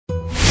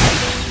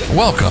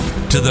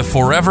Welcome to the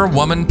Forever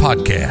Woman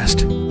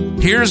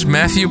Podcast. Here's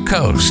Matthew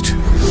Coast.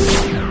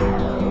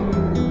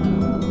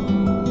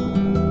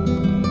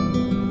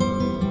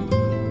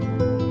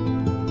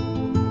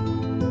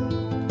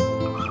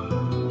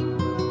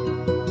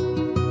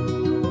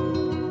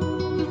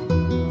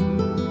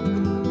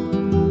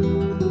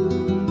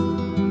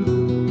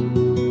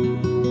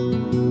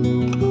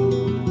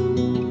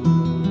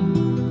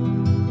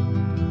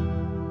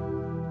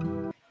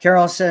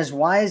 Carol says,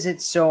 why is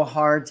it so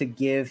hard to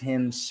give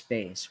him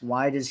space?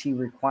 Why does he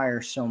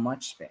require so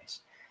much space?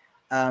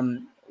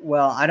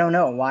 Well, I don't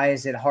know. Why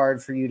is it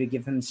hard for you to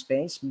give him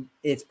space?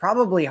 It's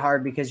probably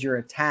hard because you're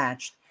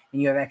attached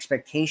and you have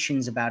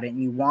expectations about it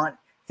and you want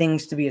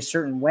things to be a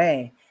certain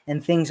way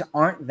and things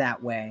aren't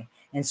that way.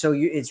 And so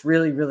it's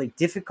really, really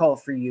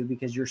difficult for you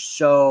because you're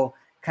so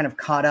kind of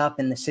caught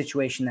up in the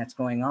situation that's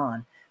going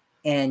on.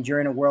 And you're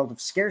in a world of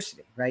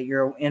scarcity, right?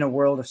 You're in a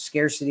world of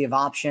scarcity of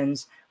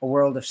options, a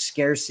world of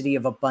scarcity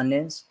of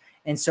abundance.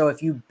 And so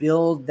if you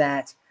build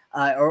that,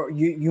 or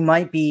you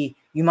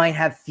might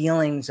have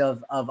feelings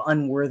of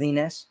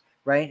unworthiness,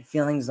 right?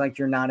 Feelings like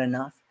you're not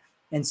enough.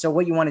 And so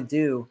what you want to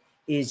do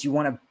is you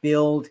want to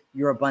build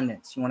your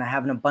abundance. You want to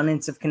have an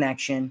abundance of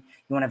connection.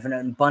 You want to have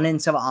an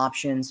abundance of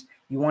options.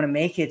 You want to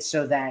make it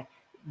so that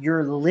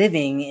you're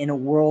living in a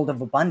world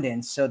of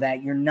abundance so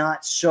that you're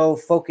not so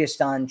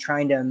focused on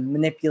trying to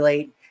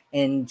manipulate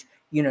and,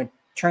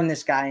 turn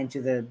this guy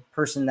into the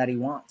person that he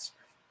wants.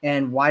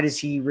 And why does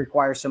he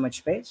require so much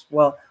space?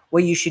 Well,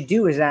 what you should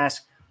do is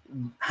ask,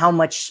 how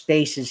much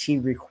space is he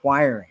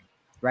requiring,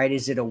 right?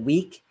 Is it a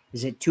week?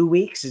 Is it 2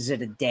 weeks? Is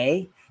it a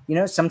day?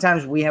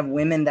 Sometimes we have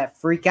women that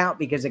freak out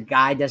because a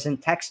guy doesn't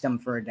text them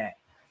for a day.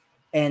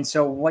 And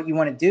so what you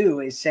want to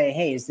do is say,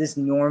 hey, is this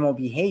normal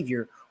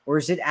behavior? Or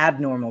is it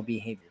abnormal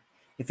behavior?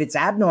 If it's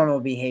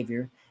abnormal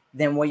behavior,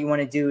 then what you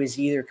want to do is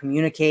either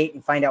communicate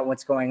and find out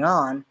what's going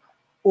on,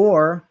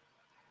 or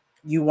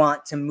you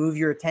want to move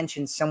your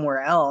attention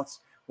somewhere else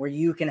where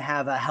you can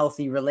have a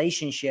healthy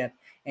relationship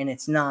and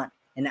it's not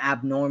an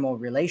abnormal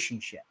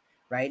relationship,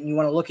 right? And you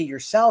want to look at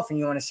yourself and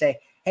you want to say,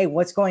 hey,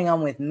 what's going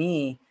on with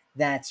me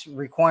that's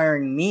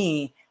requiring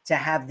me to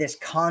have this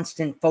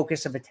constant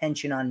focus of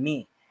attention on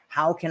me?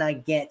 How can I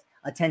get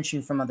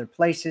attention from other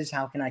places?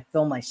 How can I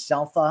fill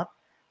myself up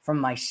from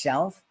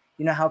myself?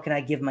 How can I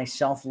give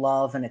myself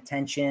love and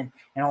attention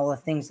and all the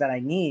things that I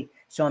need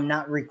so I'm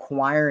not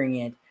requiring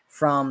it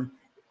from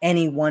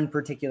any one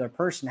particular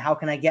person? How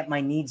can I get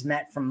my needs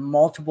met from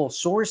multiple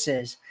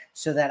sources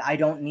so that I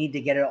don't need to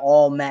get it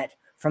all met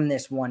from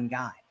this one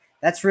guy?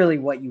 That's really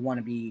what you want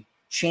to be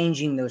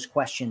changing those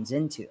questions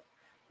into,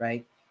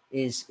 right?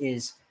 Is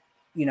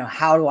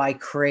how do I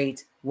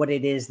create what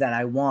it is that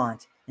I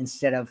want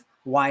instead of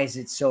why is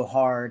it so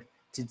hard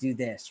to do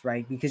this,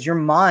 right? Because your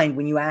mind,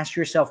 when you ask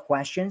yourself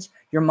questions,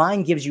 your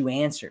mind gives you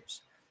answers.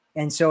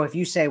 And so if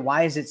you say,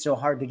 why is it so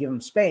hard to give him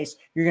space?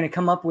 You're going to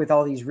come up with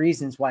all these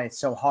reasons why it's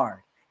so hard.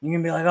 You're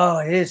going to be like, oh,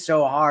 it is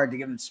so hard to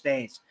give him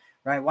space,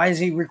 right? Why does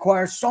he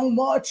require so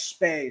much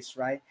space,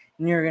 right?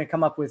 And you're going to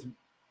come up with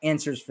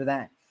answers for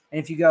that. And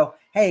if you go,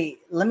 hey,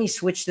 let me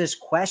switch this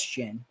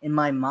question in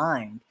my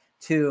mind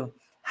to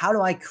how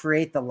do I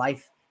create the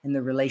life and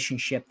the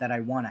relationship that I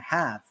want to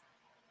have?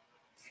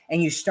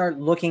 And you start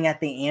looking at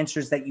the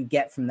answers that you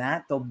get from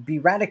that, they'll be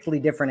radically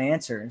different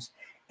answers.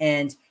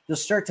 And you'll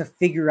start to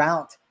figure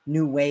out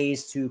new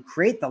ways to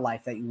create the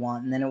life that you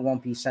want. And then it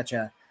won't be such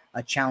a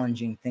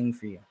challenging thing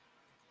for you.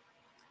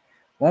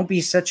 Won't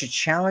be such a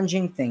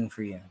challenging thing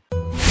for you.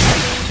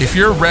 If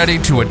you're ready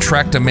to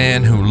attract a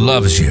man who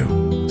loves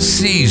you,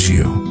 sees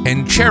you,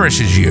 and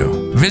cherishes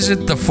you, visit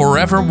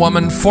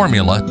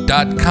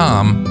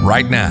theforeverwomanformula.com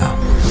right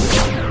now.